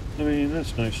 I mean,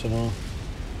 that's nice and all.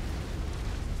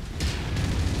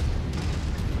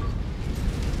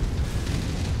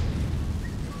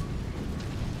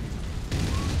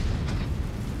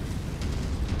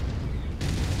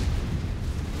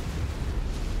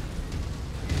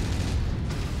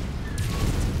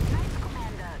 Nice,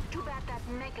 Commander. Too bad that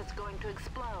mech is going to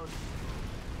explode.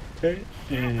 Okay,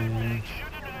 and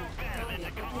Target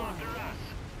acquired.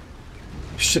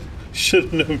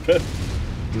 shouldn't have been.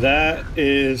 That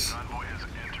is Convoy has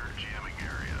entered jamming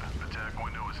area. Attack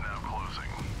window is now closing.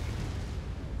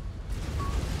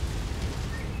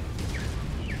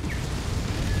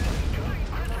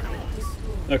 Target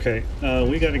destroyed. okay.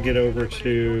 We got to get over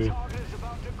to Target is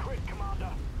about to quit, Commander.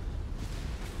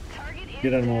 Target is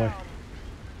get out of my way. down.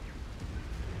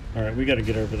 All right, we got to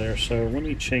get over there. So let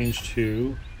me change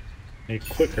to a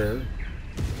quicker.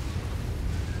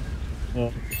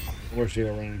 Well, where's the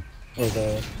O-Ring? Or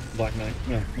the Black Knight?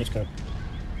 No, let's go.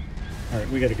 All right,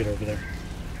 we got to get over there.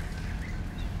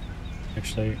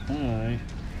 Actually,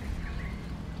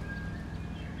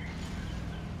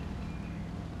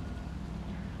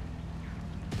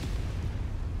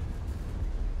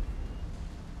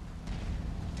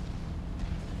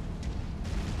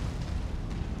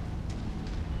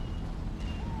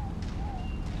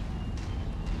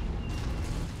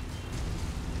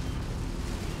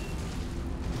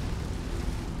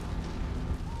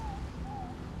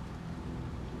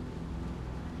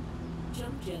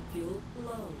 Jump jet fuel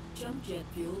low. Jump jet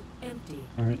fuel empty.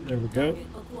 all right, there we go. Target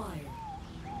acquired.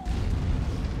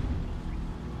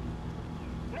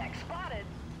 Mech spotted.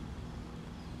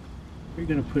 Are you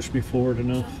gonna push me forward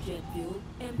enough? Jump jet fuel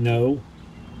empty. No.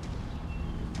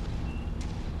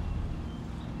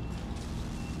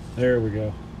 There we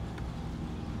go.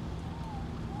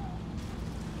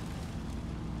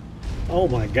 Oh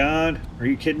my God! Are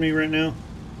you kidding me right now?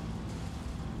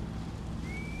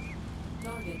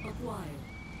 Target acquired.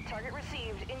 Target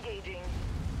received. Engaging.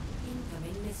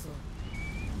 Incoming missile.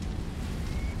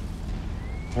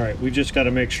 All right, we just got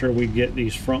to make sure we get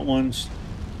these front ones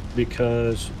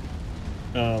because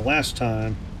last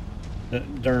time,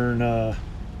 during Target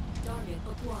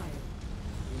acquired.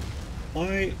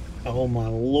 why? Oh my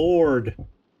Lord!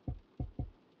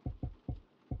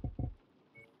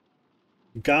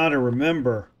 Gotta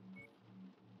remember.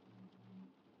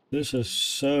 This is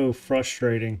so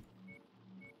frustrating.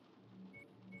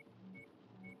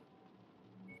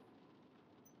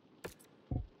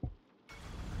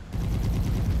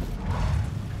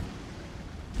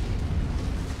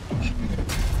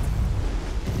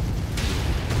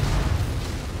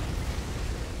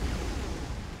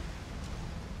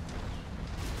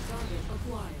 Target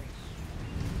acquired.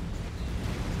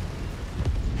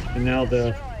 And now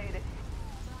the Destroyed.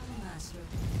 Master.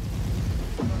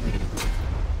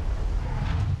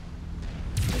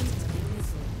 Incoming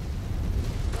missile.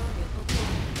 Target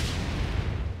acquired.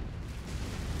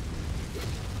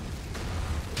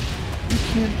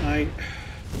 can't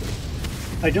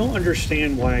I don't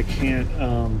understand why I can't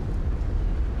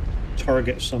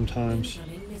target sometimes.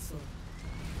 Incoming missile.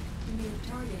 New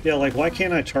target. Yeah, like why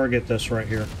can't I target this right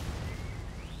here?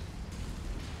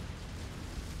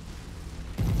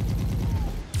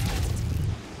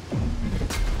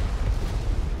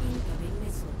 Incoming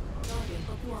missile. Target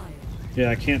acquired. Yeah,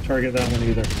 I can't target that one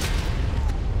either.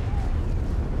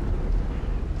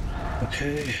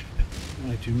 Okay.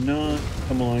 I do not.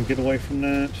 Come on, get away from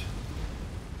that.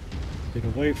 Get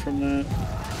away from that.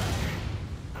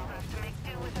 I'll have to make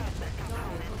do without this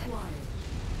Target component. acquired.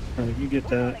 Alright, you get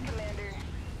that. Commander.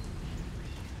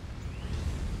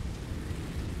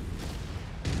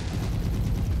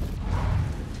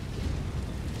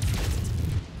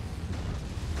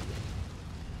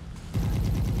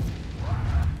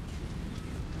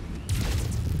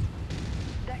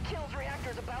 That kills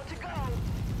reactor's about to go.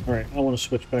 Alright, I want to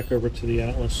switch back over to the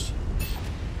Atlas.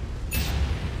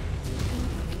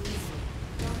 Incoming missile.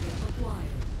 Target acquired.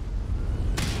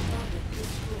 Target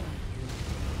destroyed.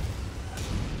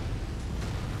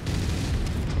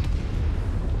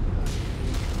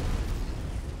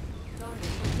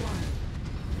 Target acquired.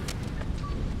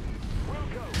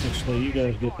 Actually, you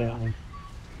guys get that one.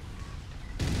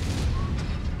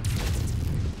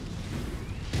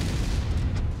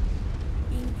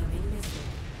 Incoming missile.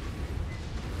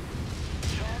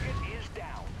 Target is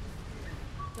down.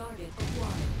 Target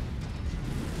acquired.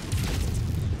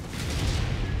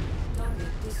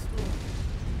 Target destroyed.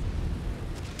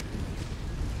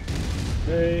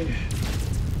 Okay.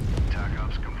 TAC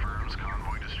Ops confirms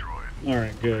convoy destroyed.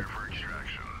 Alright, good. For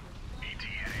extraction.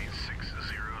 ETA 60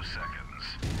 seconds.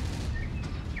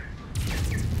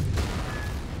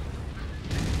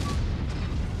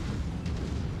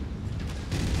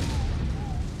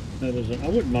 That isn't. I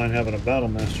wouldn't mind having a battle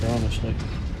master, honestly.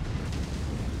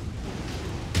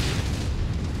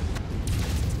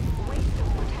 Waste of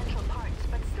potential parts,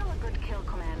 but still a good kill,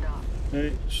 Commander.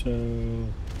 Okay, so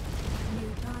New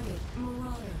target.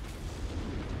 Marauder.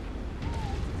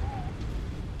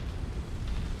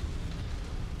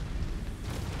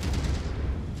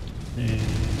 and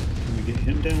can we get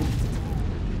him down?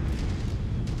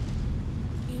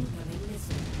 Incoming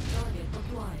missile. Target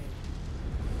acquired.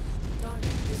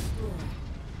 Target destroyed.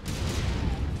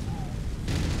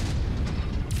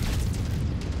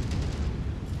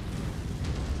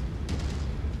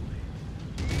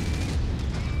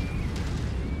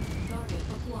 Target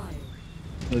acquired.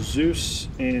 A Zeus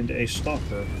and a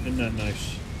Stalker. Isn't that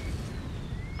nice?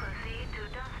 Proceed to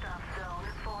dust-off zone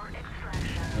for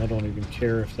extraction. I don't even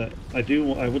care if that...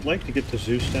 I would like to get the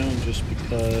Zeus down just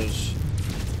because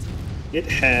it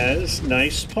has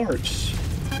nice parts.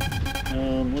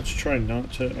 Let's try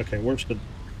not to... Okay, where's the...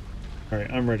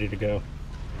 Alright, I'm ready to go.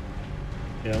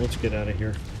 Yeah, let's get out of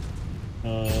here.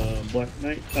 Black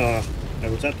Knight. I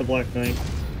was at the Black Knight.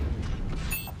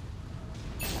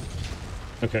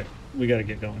 Okay, we gotta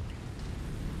get going.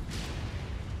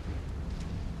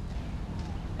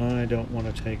 I don't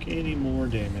want to take any more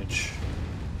damage.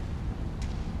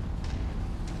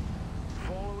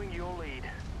 Following your lead.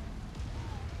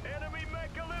 Enemy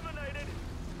mech eliminated.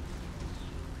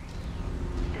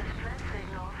 Distress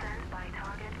signal sent by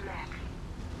target mech.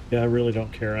 Yeah, I really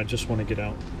don't care. I just want to get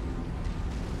out.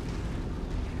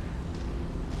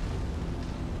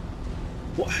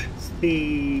 What?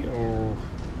 The... Oh...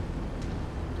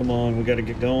 Come on, we gotta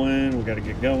get going, we gotta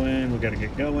get going, we gotta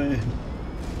get going.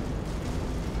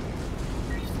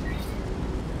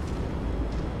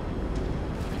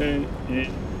 Okay,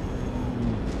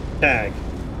 and tag.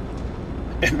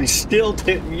 And we still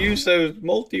didn't use those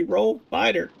multi-role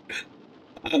fighter.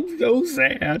 I'm so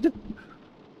sad.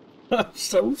 I'm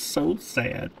so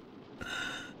sad.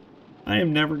 I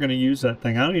am never gonna use that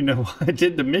thing. I don't even know why I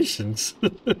did the missions.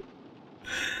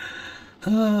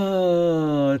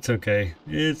 Oh, it's okay.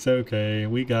 It's okay.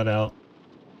 We got out.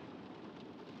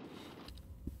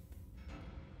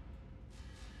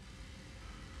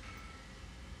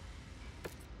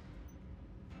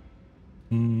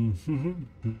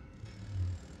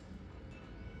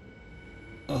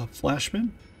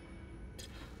 Flashman?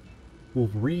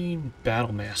 Wolverine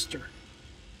Battlemaster.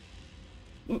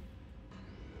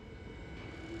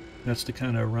 That's the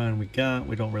kind of Orion we got.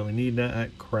 We don't really need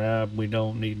that. Crab, we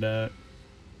don't need that.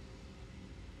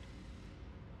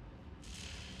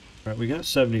 Alright, we got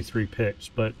 73 picks,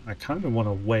 but I kind of want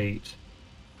to wait.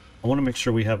 I want to make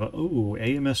sure we have a... Ooh,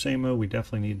 AMS ammo, we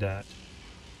definitely need that.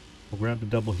 We'll grab the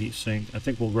double heat sink. I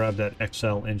think we'll grab that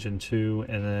XL engine too,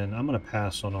 and then I'm going to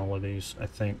pass on all of these, I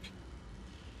think.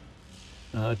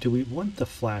 Do we want the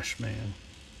Flashman?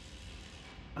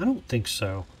 I don't think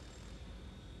so.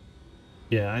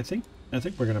 Yeah, I think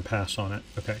we're going to pass on it.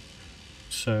 Okay.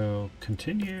 So,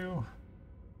 continue.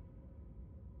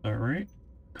 All right.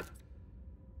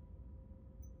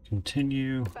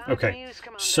 Continue. Okay,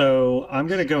 so I'm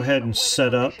going to go ahead and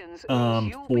set up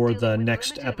for the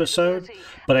next episode,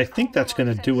 but I think that's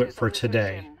going to do it for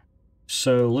today.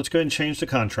 So let's go ahead and change the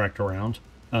contract around.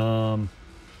 I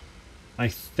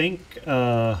think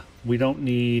we don't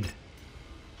need...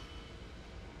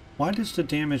 Why does the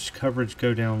damage coverage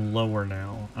go down lower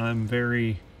now? I'm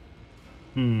very...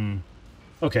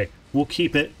 Okay, we'll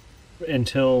keep it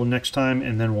until next time,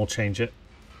 and then we'll change it.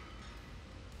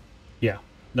 Yeah.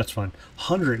 That's fine.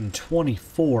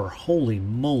 124. Holy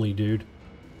moly, dude.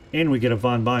 And we get a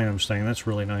Von Biomes thing. That's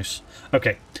really nice.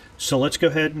 Okay, so let's go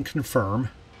ahead and confirm.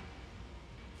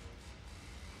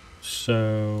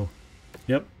 So,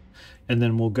 yep. And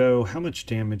then we'll go, how much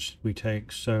damage did we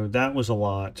take? So that was a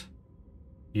lot.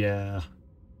 Yeah.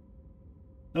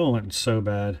 That went so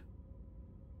bad.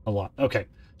 A lot. Okay,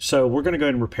 so we're going to go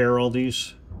ahead and repair all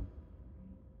these.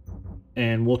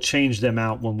 And we'll change them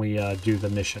out when we do the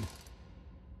mission.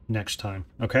 Next time.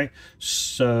 Okay,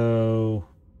 so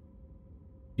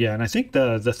yeah, and I think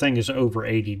the thing is over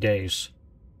 80 days.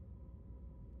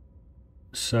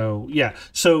 So yeah,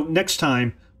 so next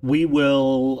time we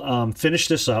will finish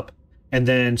this up, and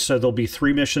then so there'll be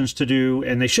 3 missions to do,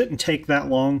 and they shouldn't take that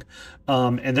long,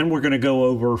 and then we're going to go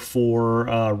over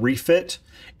for refit,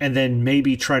 and then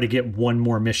maybe try to get one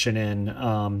more mission in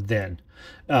then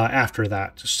after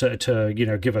that, so to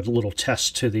give a little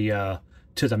test to the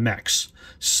mechs.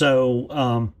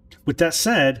 So, with that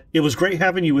said, it was great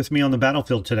having you with me on the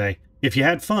battlefield today. If you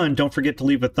had fun, don't forget to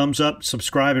leave a thumbs up,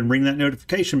 subscribe, and ring that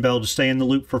notification bell to stay in the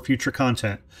loop for future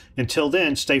content. Until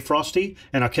then, stay frosty,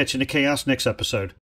 and I'll catch you in the chaos next episode.